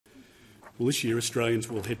Well, this year Australians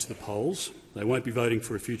will head to the polls. They won't be voting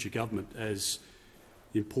for a future government, as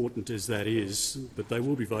important as that is, but they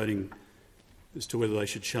will be voting as to whether they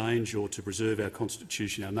should change or to preserve our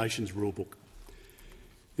constitution, our nation's rule book.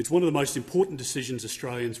 It's one of the most important decisions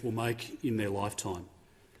Australians will make in their lifetime,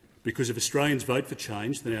 because if Australians vote for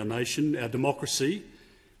change, then our nation, our democracy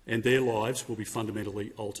and their lives will be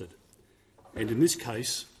fundamentally altered, and in this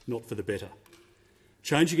case, not for the better.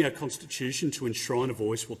 Changing our constitution to enshrine a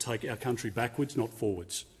voice will take our country backwards, not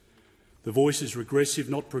forwards. The voice is regressive,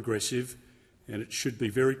 not progressive, and it should be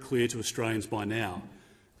very clear to Australians by now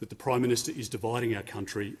that the Prime Minister is dividing our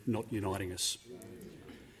country, not uniting us.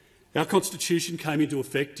 Our constitution came into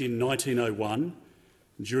effect in 1901.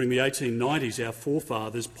 During the 1890s, our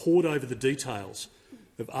forefathers pored over the details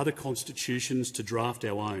of other constitutions to draft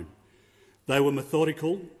our own. They were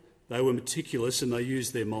methodical, they were meticulous, and they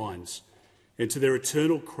used their minds. And to their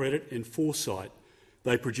eternal credit and foresight,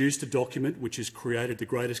 they produced a document which has created the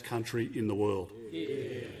greatest country in the world.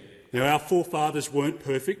 Yeah. Now, our forefathers weren't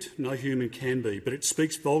perfect, no human can be, but it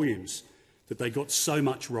speaks volumes that they got so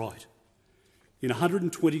much right. In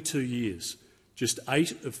 122 years, just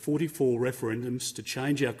 8 of 44 referendums to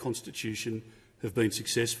change our constitution have been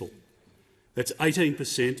successful. That's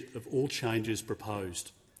 18% of all changes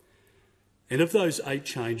proposed. And of those 8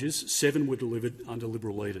 changes, 7 were delivered under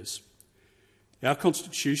Liberal leaders. Our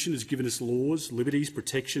constitution has given us laws, liberties,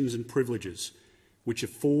 protections and privileges which have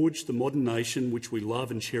forged the modern nation which we love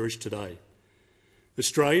and cherish today.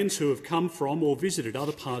 Australians who have come from or visited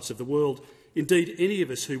other parts of the world, indeed any of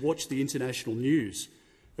us who watch the international news,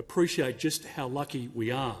 appreciate just how lucky we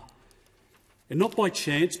are. And not by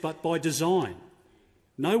chance, but by design.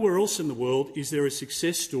 Nowhere else in the world is there a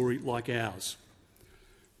success story like ours.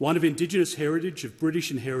 One of Indigenous heritage, of British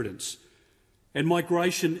inheritance, and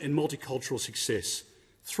migration and multicultural success.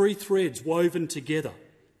 3 threads woven together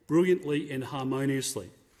brilliantly and harmoniously.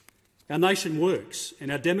 Our nation works and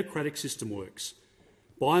our democratic system works.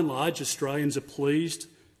 By and large, Australians are pleased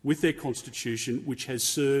with their constitution, which has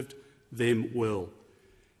served them well.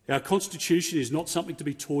 Our constitution is not something to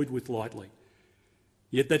be toyed with lightly.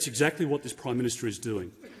 Yet that's exactly what this Prime Minister is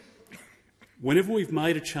doing. Whenever we've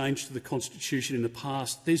made a change to the constitution in the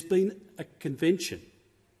past, there's been a convention.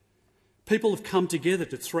 People have come together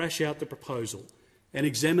to thrash out the proposal and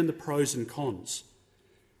examine the pros and cons.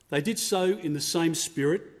 They did so in the same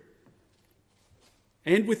spirit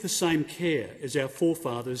and with the same care as our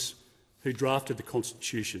forefathers who drafted the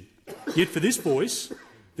Constitution. Yet for this voice,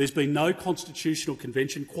 there's been no constitutional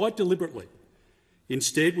convention, quite deliberately.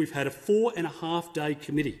 Instead, we've had a 4.5-day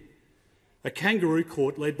committee, a kangaroo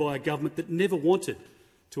court led by a government that never wanted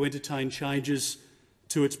to entertain changes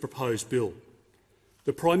to its proposed bill.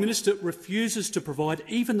 The Prime Minister refuses to provide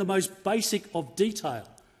even the most basic of detail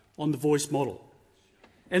on the voice model.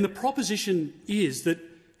 And the proposition is that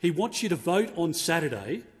he wants you to vote on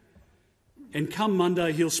Saturday and come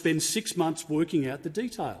Monday he'll spend 6 months working out the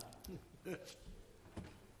detail.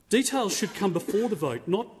 Details should come before the vote,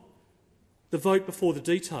 not the vote before the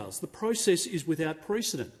details. The process is without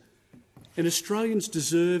precedent, and Australians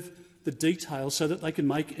deserve the details so that they can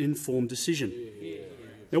make an informed decision.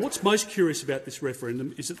 Now, what's most curious about this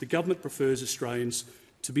referendum is that the government prefers Australians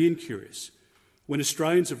to be incurious. When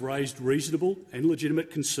Australians have raised reasonable and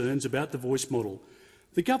legitimate concerns about the voice model,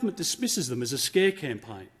 the government dismisses them as a scare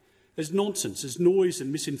campaign, as nonsense, as noise and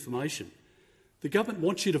misinformation. The government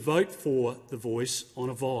wants you to vote for the voice on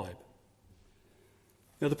a vibe.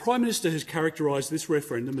 Now, the Prime Minister has characterised this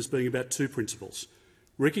referendum as being about 2 principles: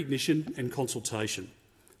 recognition and consultation.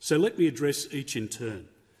 So let me address each in turn.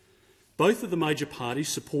 Both of the major parties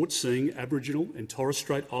support seeing Aboriginal and Torres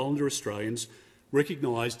Strait Islander Australians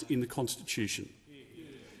recognised in the Constitution.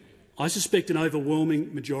 I suspect an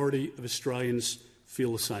overwhelming majority of Australians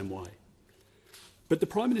feel the same way. But the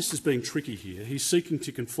Prime Minister is being tricky here. He's seeking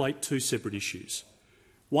to conflate 2 separate issues: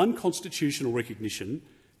 1, constitutional recognition,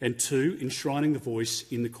 and 2, enshrining the voice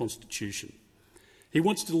in the Constitution. He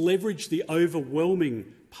wants to leverage the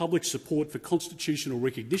overwhelming public support for constitutional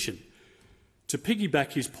recognition to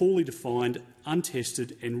piggyback his poorly defined,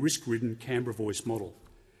 untested and risk-ridden Canberra voice model.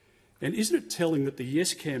 And isn't it telling that the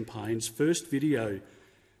Yes campaign's first video,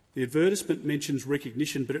 the advertisement mentions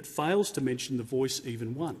recognition, but it fails to mention the voice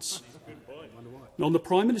even once? Now, on the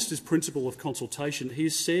Prime Minister's principle of consultation, he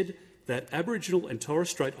has said that Aboriginal and Torres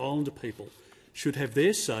Strait Islander people should have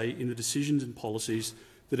their say in the decisions and policies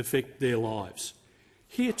that affect their lives.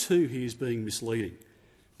 Here too he is being misleading,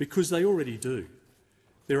 because they already do.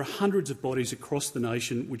 There are hundreds of bodies across the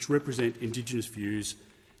nation which represent Indigenous views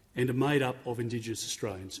and are made up of Indigenous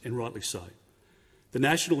Australians, and rightly so. The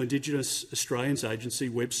National Indigenous Australians Agency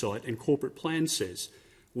website and corporate plan says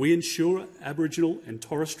We ensure Aboriginal and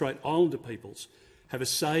Torres Strait Islander peoples have a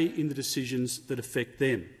say in the decisions that affect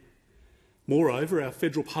them. Moreover, our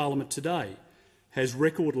federal parliament today has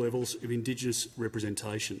record levels of Indigenous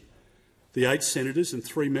representation. The 8 senators and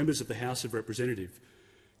 3 members of the House of Representatives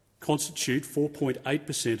constitute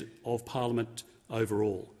 4.8% of parliament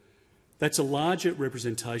overall. That's a larger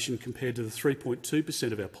representation compared to the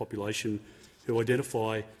 3.2% of our population who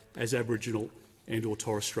identify as Aboriginal and or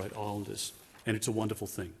Torres Strait Islanders, and it's a wonderful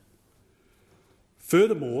thing.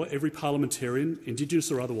 Furthermore, every parliamentarian,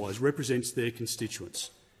 Indigenous or otherwise, represents their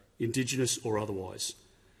constituents, Indigenous or otherwise,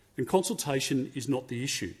 and consultation is not the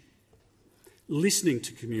issue. Listening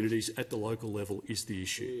to communities at the local level is the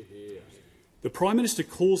issue. The Prime Minister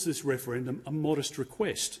calls this referendum a modest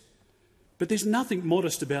request, but there's nothing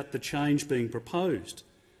modest about the change being proposed.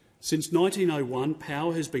 Since 1901,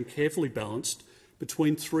 power has been carefully balanced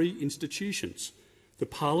between 3 institutions: the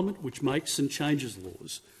Parliament, which makes and changes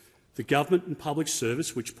laws, the Government and Public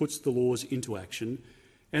Service, which puts the laws into action,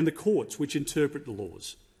 and the courts, which interpret the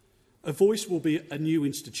laws. A voice will be a new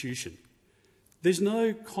institution. There's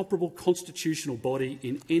no comparable constitutional body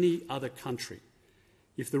in any other country.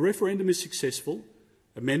 If the referendum is successful,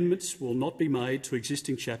 amendments will not be made to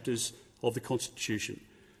existing chapters of the Constitution.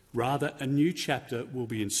 Rather, a new chapter will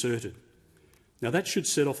be inserted. Now, that should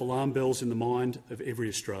set off alarm bells in the mind of every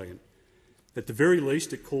Australian. At the very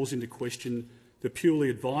least, it calls into question the purely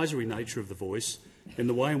advisory nature of the voice and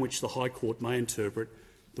the way in which the High Court may interpret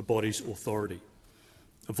the body's authority.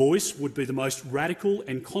 A voice would be the most radical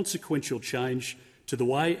and consequential change to the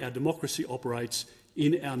way our democracy operates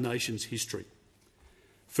in our nation's history.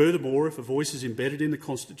 Furthermore, if a voice is embedded in the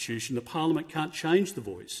Constitution, the Parliament can't change the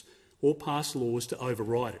voice or pass laws to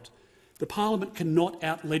override it. The Parliament cannot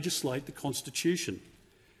out-legislate the Constitution.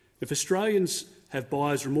 If Australians have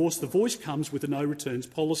buyer's remorse, the voice comes with a no-returns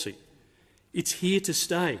policy. It's here to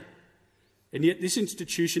stay, and yet this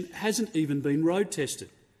institution hasn't even been road-tested.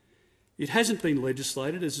 It hasn't been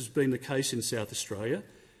legislated, as has been the case in South Australia,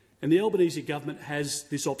 and the Albanese government has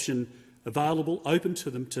this option available, open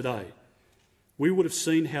to them today. We would have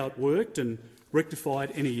seen how it worked and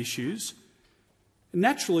rectified any issues. And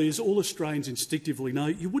naturally, as all Australians instinctively know,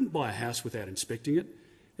 you wouldn't buy a house without inspecting it,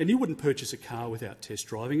 and you wouldn't purchase a car without test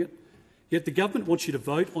driving it. Yet the government wants you to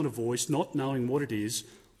vote on a voice not knowing what it is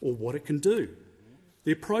or what it can do.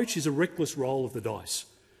 The approach is a reckless roll of the dice.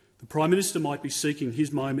 The Prime Minister might be seeking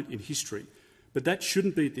his moment in history, but that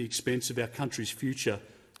shouldn't be at the expense of our country's future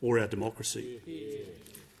or our democracy.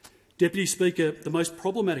 Deputy Speaker, the most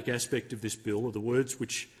problematic aspect of this bill are the words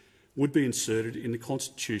which would be inserted in the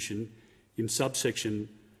Constitution in subsection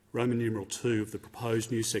Roman numeral 2 of the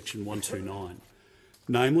proposed new section 129,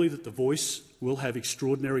 namely that the voice will have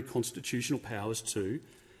extraordinary constitutional powers to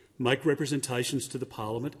make representations to the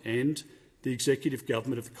Parliament and the executive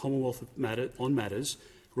government of the Commonwealth on matters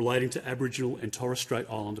relating to Aboriginal and Torres Strait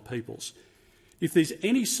Islander peoples. If there's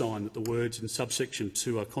any sign that the words in subsection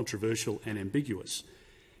 2 are controversial and ambiguous,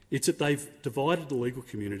 it's that they've divided the legal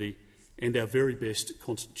community and our very best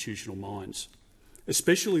constitutional minds,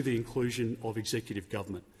 especially the inclusion of executive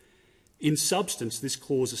government. In substance, this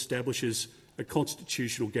clause establishes a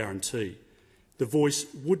constitutional guarantee. The voice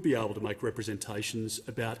would be able to make representations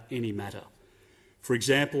about any matter. For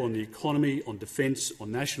example, on the economy, on defence,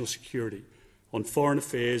 on national security, on foreign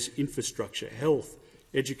affairs, infrastructure, health,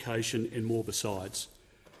 education and more besides.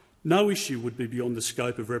 No issue would be beyond the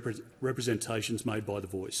scope of representations made by the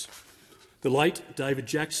voice. The late David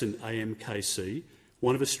Jackson AMKC,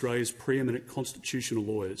 one of Australia's preeminent constitutional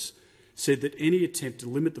lawyers, said that any attempt to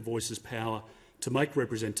limit the voice's power to make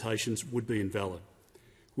representations would be invalid.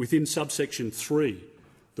 Within subsection 3,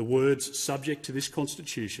 the words "subject to this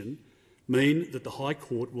Constitution" mean that the High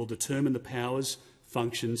Court will determine the powers,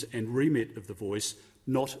 functions and remit of the voice,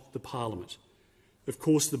 not the Parliament. Of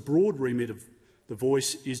course, the broad remit of the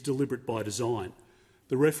voice is deliberate by design.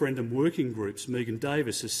 The referendum working group's Megan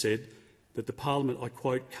Davis has said that the Parliament, I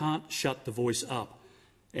quote, "can't shut the voice up,"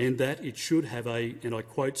 and that it should have a, and I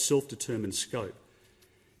quote, "self-determined scope."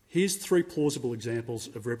 Here's 3 plausible examples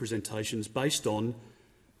of representations based on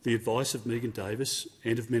the advice of Megan Davis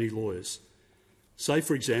and of many lawyers. Say,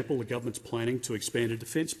 for example, the government's planning to expand a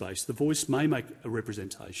defence base. The voice may make a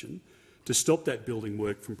representation to stop that building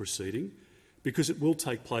work from proceeding because it will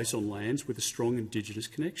take place on lands with a strong Indigenous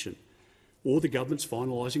connection. Or the government's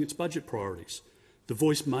finalising its budget priorities. The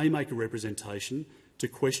voice may make a representation to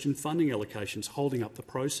question funding allocations holding up the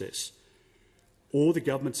process. Or the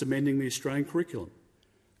government's amending the Australian curriculum.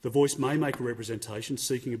 The voice may make a representation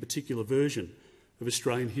seeking a particular version of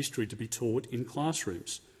Australian history to be taught in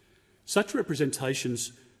classrooms. Such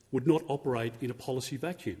representations would not operate in a policy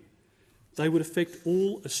vacuum. They would affect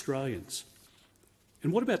all Australians.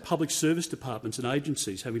 And what about public service departments and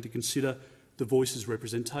agencies having to consider the Voice's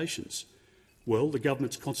representations? Well, the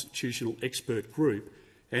government's constitutional expert group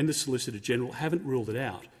and the Solicitor-General haven't ruled it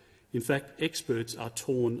out. In fact, experts are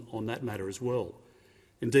torn on that matter as well.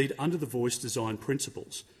 Indeed, under the Voice design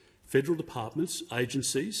principles, federal departments,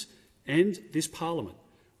 agencies and this parliament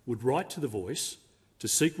would write to the Voice to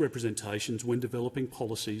seek representations when developing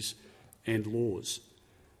policies and laws.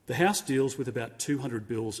 The House deals with about 200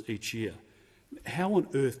 bills each year. How on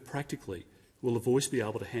earth, practically, will the Voice be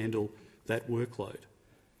able to handle that workload?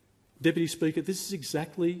 Deputy Speaker, this is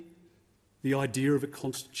exactly the idea of a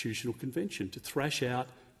constitutional convention, to thrash out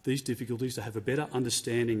these difficulties, to have a better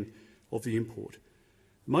understanding of the import.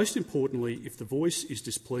 Most importantly, if the Voice is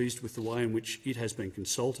displeased with the way in which it has been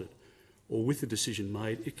consulted or with the decision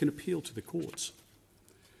made, it can appeal to the courts.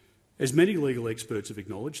 As many legal experts have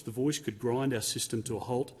acknowledged, the Voice could grind our system to a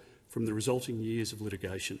halt from the resulting years of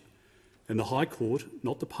litigation, and the High Court,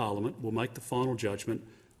 not the Parliament, will make the final judgment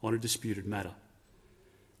on a disputed matter.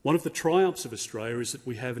 One of the triumphs of Australia is that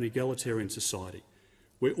we have an egalitarian society.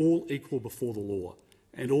 We're all equal before the law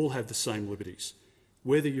and all have the same liberties,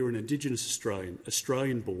 whether you're an Indigenous Australian,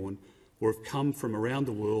 Australian-born, or have come from around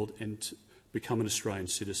the world and become an Australian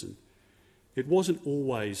citizen. It wasn't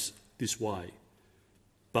always this way,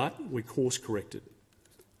 but we course-corrected.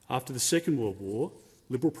 After the Second World War,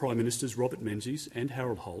 Liberal Prime Ministers Robert Menzies and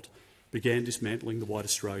Harold Holt began dismantling the White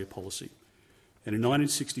Australia policy. And in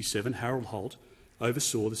 1967, Harold Holt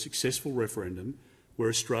oversaw the successful referendum where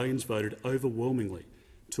Australians voted overwhelmingly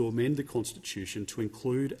to amend the Constitution to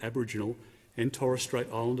include Aboriginal and Torres Strait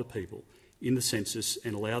Islander people in the census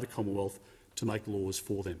and allow the Commonwealth to make laws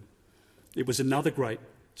for them. It was another great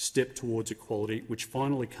step towards equality, which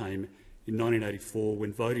finally came in 1984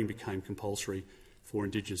 when voting became compulsory for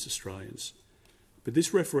Indigenous Australians. But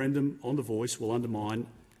this referendum on the Voice will undermine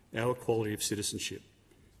our equality of citizenship.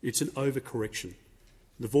 It's an overcorrection.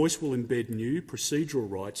 The Voice will embed new procedural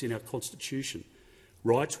rights in our Constitution,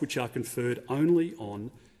 rights which are conferred only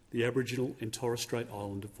on the Aboriginal and Torres Strait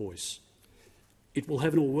Islander voice. It will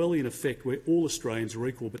have an Orwellian effect where all Australians are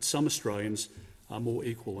equal, but some Australians are more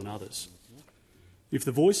equal than others. If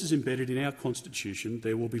the Voice is embedded in our Constitution,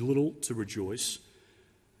 there will be little to rejoice.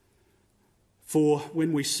 For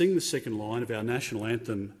when we sing the second line of our national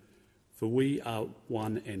anthem, "For we are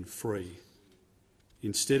one and free,"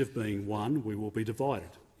 instead of being one, we will be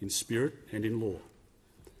divided in spirit and in law.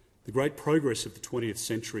 The great progress of the 20th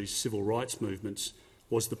century's civil rights movements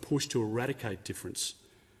was the push to eradicate difference,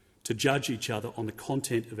 to judge each other on the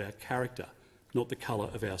content of our character, not the colour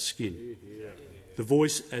of our skin. The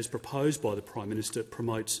Voice, as proposed by the Prime Minister,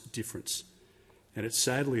 promotes difference, and it's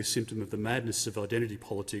sadly a symptom of the madness of identity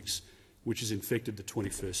politics which has infected the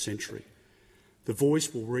 21st century. The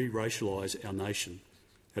Voice will re-racialise our nation.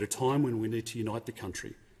 At a time when we need to unite the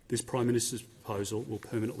country, this Prime Minister's proposal will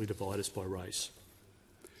permanently divide us by race.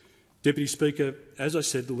 Deputy Speaker, as I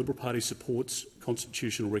said, the Liberal Party supports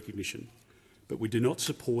constitutional recognition, but we do not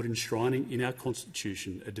support enshrining in our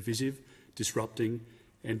Constitution a divisive, disrupting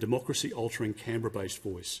and democracy-altering Canberra-based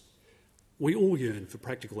voice. We all yearn for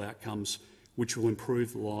practical outcomes which will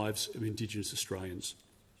improve the lives of Indigenous Australians.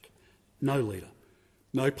 No leader,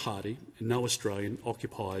 no party and no Australian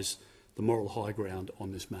occupies the moral high ground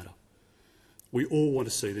on this matter. We all want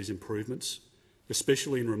to see these improvements,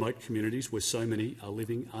 especially in remote communities where so many are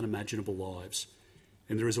living unimaginable lives,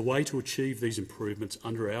 and there is a way to achieve these improvements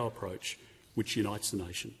under our approach which unites the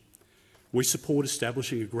nation. We support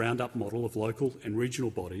establishing a ground-up model of local and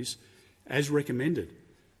regional bodies as recommended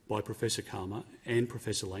by Professor Karma and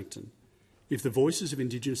Professor Langton. If the voices of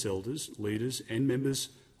Indigenous elders, leaders and members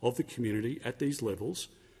of the community at these levels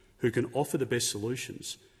who can offer the best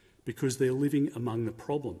solutions because they're living among the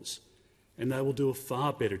problems, and they will do a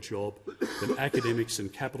far better job than academics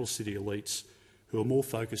and capital city elites who are more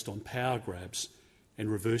focused on power grabs and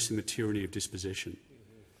reversing the tyranny of dispossession.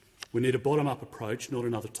 We need a bottom-up approach, not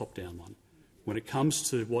another top-down one. When it comes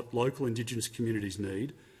to what local Indigenous communities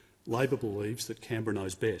need, Labor believes that Canberra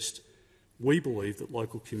knows best. We believe that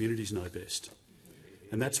local communities know best.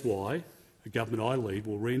 And that's why a government I lead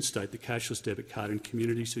will reinstate the cashless debit card in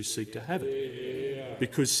communities who seek to have it.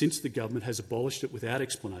 Because since the government has abolished it without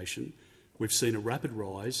explanation, we've seen a rapid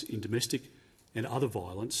rise in domestic and other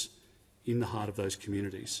violence in the heart of those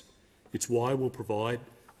communities. It's why we'll provide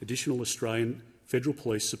additional Australian Federal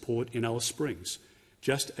Police support in Alice Springs,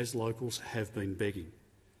 just as locals have been begging.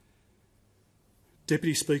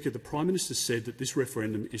 Deputy Speaker, the Prime Minister said that this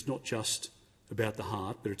referendum is not just about the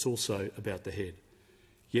heart, but it's also about the head.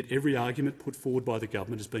 Yet every argument put forward by the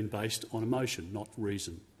government has been based on emotion, not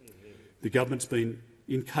reason. The government's been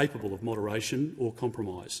incapable of moderation or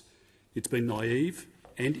compromise. It's been naive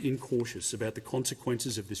and incautious about the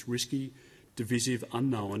consequences of this risky, divisive,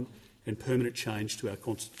 unknown and permanent change to our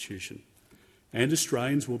Constitution. And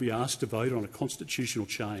Australians will be asked to vote on a constitutional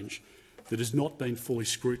change that has not been fully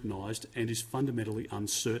scrutinised and is fundamentally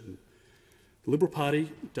uncertain. The Liberal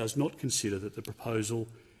Party does not consider that the proposal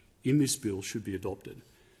in this bill should be adopted,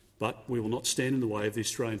 but we will not stand in the way of the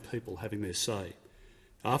Australian people having their say.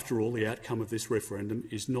 After all, the outcome of this referendum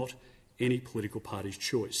is not any political party's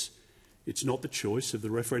choice. It's not the choice of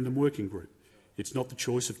the referendum working group. It's not the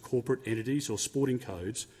choice of corporate entities or sporting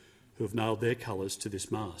codes who have nailed their colours to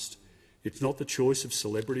this mast. It's not the choice of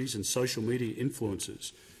celebrities and social media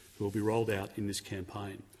influencers who will be rolled out in this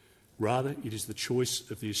campaign. Rather, it is the choice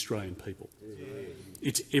of the Australian people.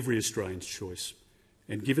 It's every Australian's choice.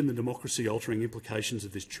 And given the democracy-altering implications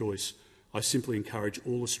of this choice, I simply encourage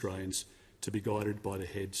all Australians to be guided by their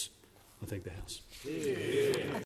heads. I thank the House.